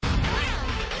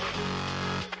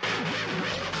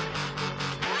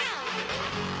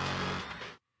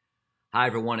Hi,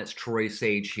 everyone. It's Troy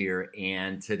Sage here.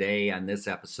 And today, on this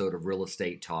episode of Real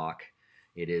Estate Talk,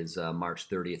 it is March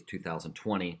 30th,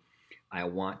 2020. I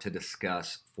want to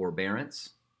discuss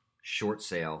forbearance, short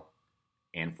sale,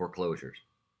 and foreclosures.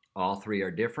 All three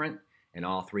are different and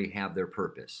all three have their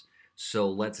purpose. So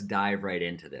let's dive right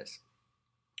into this.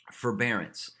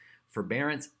 Forbearance.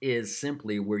 Forbearance is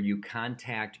simply where you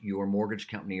contact your mortgage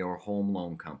company or home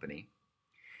loan company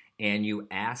and you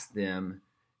ask them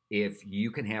if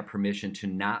you can have permission to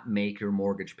not make your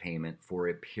mortgage payment for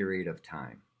a period of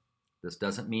time. This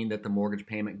doesn't mean that the mortgage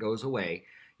payment goes away.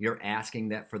 You're asking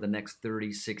that for the next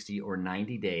 30, 60, or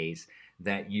 90 days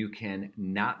that you can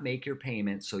not make your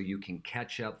payment so you can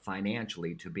catch up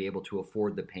financially to be able to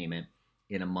afford the payment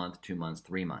in a month, 2 months,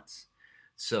 3 months.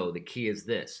 So the key is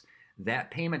this: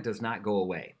 that payment does not go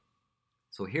away.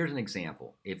 So here's an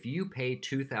example. If you pay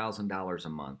 $2,000 a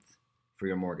month for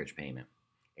your mortgage payment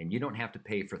and you don't have to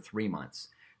pay for 3 months,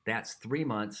 that's 3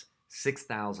 months,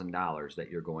 $6,000 that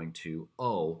you're going to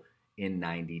owe in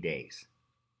 90 days.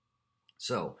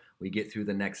 So we get through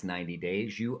the next 90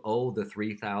 days, you owe the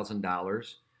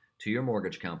 $3,000 to your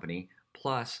mortgage company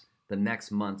plus the next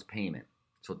month's payment.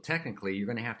 So technically,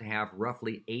 you're going to have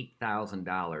roughly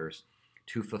 $8,000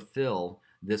 to fulfill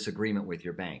this agreement with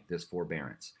your bank, this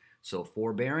forbearance. So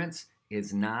forbearance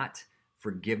is not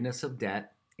forgiveness of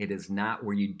debt. It is not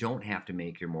where you don't have to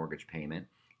make your mortgage payment.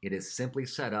 It is simply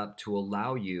set up to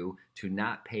allow you to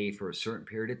not pay for a certain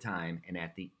period of time, and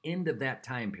at the end of that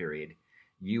time period,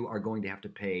 you are going to have to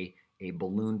pay a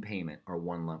balloon payment or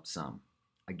one lump sum.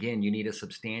 Again, you need a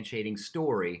substantiating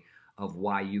story of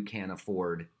why you can't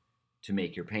afford to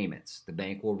make your payments. The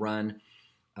bank will run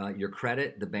your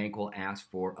credit. The bank will ask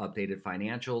for updated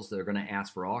financials. They're going to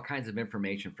ask for all kinds of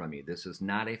information from you. This is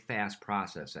not a fast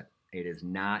process. It is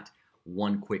not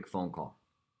one quick phone call.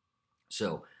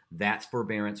 So that's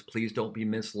forbearance. Please don't be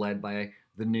misled by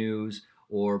the news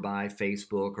or by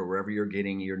Facebook or wherever you're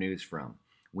getting your news from.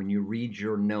 When you read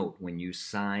your note, when you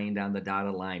signed on the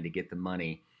dotted line to get the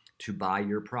money to buy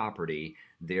your property,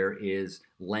 there is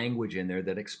language in there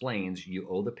that explains you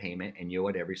owe the payment and you owe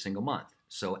it every single month.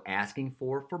 So asking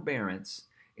for forbearance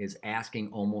is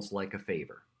asking almost like a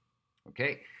favor.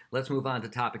 Okay, let's move on to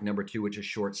topic number 2, which is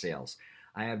short sales.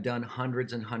 I have done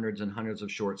hundreds and hundreds and hundreds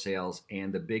of short sales,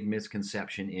 and the big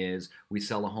misconception is we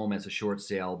sell a home as a short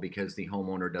sale because the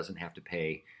homeowner doesn't have to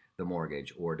pay the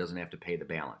mortgage or doesn't have to pay the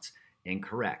balance.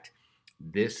 Incorrect.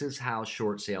 This is how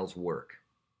short sales work.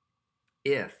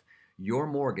 If your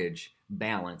mortgage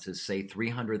balance is, say,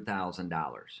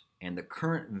 $300,000 and the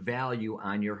current value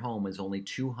on your home is only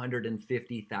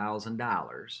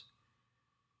 $250,000,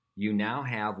 you now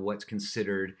have what's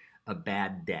considered a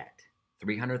bad debt.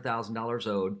 $300,000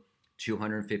 owed,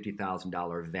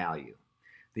 $250,000 value.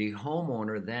 The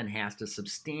homeowner then has to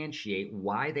substantiate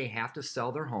why they have to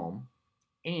sell their home,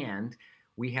 and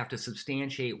we have to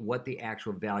substantiate what the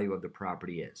actual value of the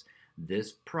property is.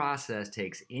 This process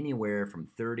takes anywhere from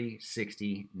 30,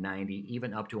 60, 90,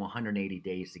 even up to 180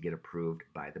 days to get approved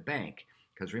by the bank.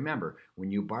 Because remember, when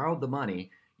you borrowed the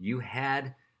money, you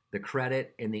had the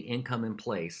credit and the income in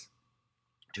place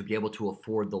to be able to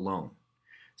afford the loan.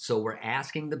 So we're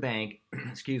asking the bank,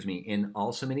 excuse me, in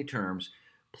all so many terms,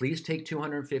 please take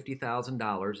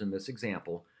 $250,000 in this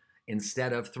example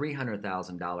instead of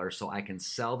 $300,000 so I can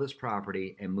sell this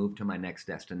property and move to my next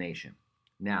destination.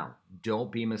 Now,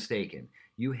 don't be mistaken.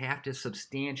 You have to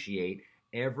substantiate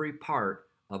every part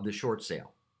of the short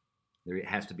sale. There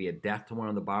has to be a death to one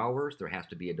of the borrowers. There has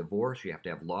to be a divorce. You have to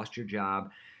have lost your job,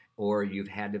 or you've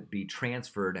had to be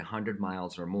transferred 100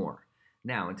 miles or more.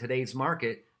 Now, in today's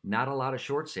market, not a lot of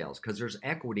short sales because there's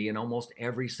equity in almost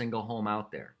every single home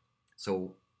out there.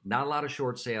 So not a lot of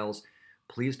short sales.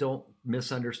 Please don't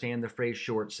misunderstand the phrase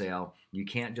short sale. You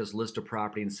can't just list a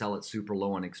property and sell it super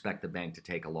low and expect the bank to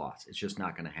take a loss. It's just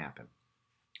not going to happen.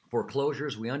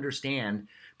 Foreclosures, we understand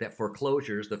that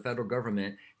foreclosures, the federal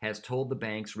government has told the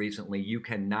banks recently, you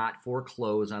cannot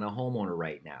foreclose on a homeowner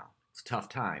right now. It's tough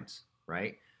times,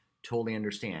 right? Totally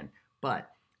understand.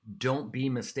 But don't be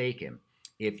mistaken.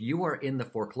 If you are in the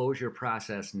foreclosure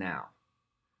process now,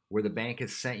 where the bank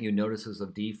has sent you notices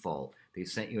of default, they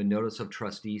sent you a notice of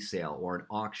trustee sale or an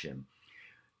auction,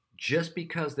 just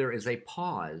because there is a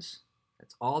pause,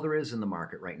 that's all there is in the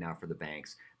market right now for the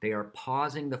banks. They are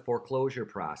pausing the foreclosure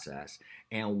process,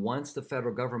 and once the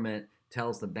federal government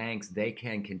tells the banks they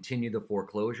can continue the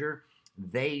foreclosure,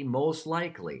 they most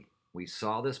likely, we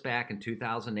saw this back in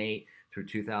 2008 through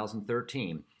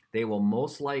 2013, they will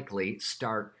most likely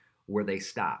start where they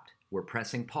stopped. We're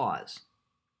pressing pause.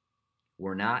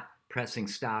 We're not pressing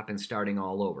stop and starting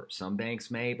all over. Some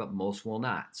banks may, but most will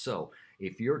not. So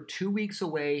if you're 2 weeks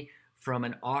away from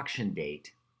an auction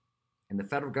date, and the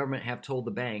federal government have told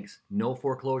the banks no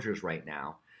foreclosures right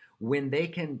now, when they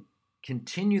can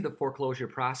continue the foreclosure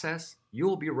process, you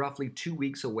will be roughly 2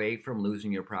 weeks away from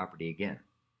losing your property again.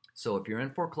 So if you're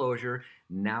in foreclosure,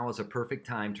 now is a perfect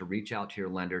time to reach out to your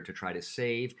lender to try to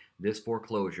save this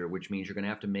foreclosure, which means you're going to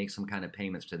have to make some kind of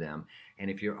payments to them. And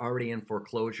if you're already in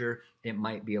foreclosure, it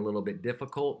might be a little bit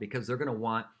difficult because they're going to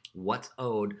want what's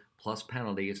owed plus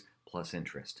penalties plus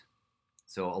interest.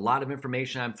 So a lot of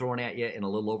information I'm throwing at you in a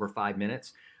little over 5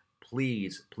 minutes.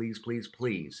 Please, please, please,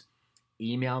 please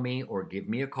email me or give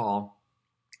me a call.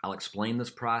 I'll explain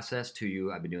this process to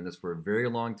you. I've been doing this for a very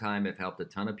long time. I've helped a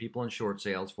ton of people in short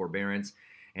sales, forbearance,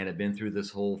 and have been through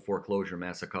this whole foreclosure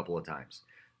mess a couple of times.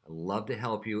 I'd love to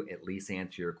help you at least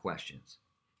answer your questions.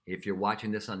 If you're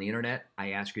watching this on the internet,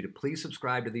 I ask you to please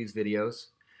subscribe to these videos.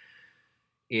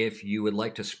 If you would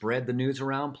like to spread the news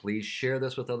around, please share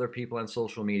this with other people on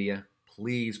social media.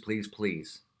 Please, please,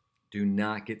 please do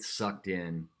not get sucked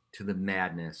in to the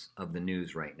madness of the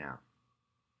news right now.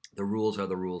 The rules are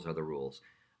the rules are the rules.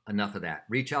 Enough of that.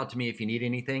 Reach out to me if you need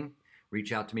anything.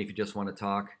 Reach out to me if you just want to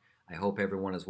talk. I hope everyone is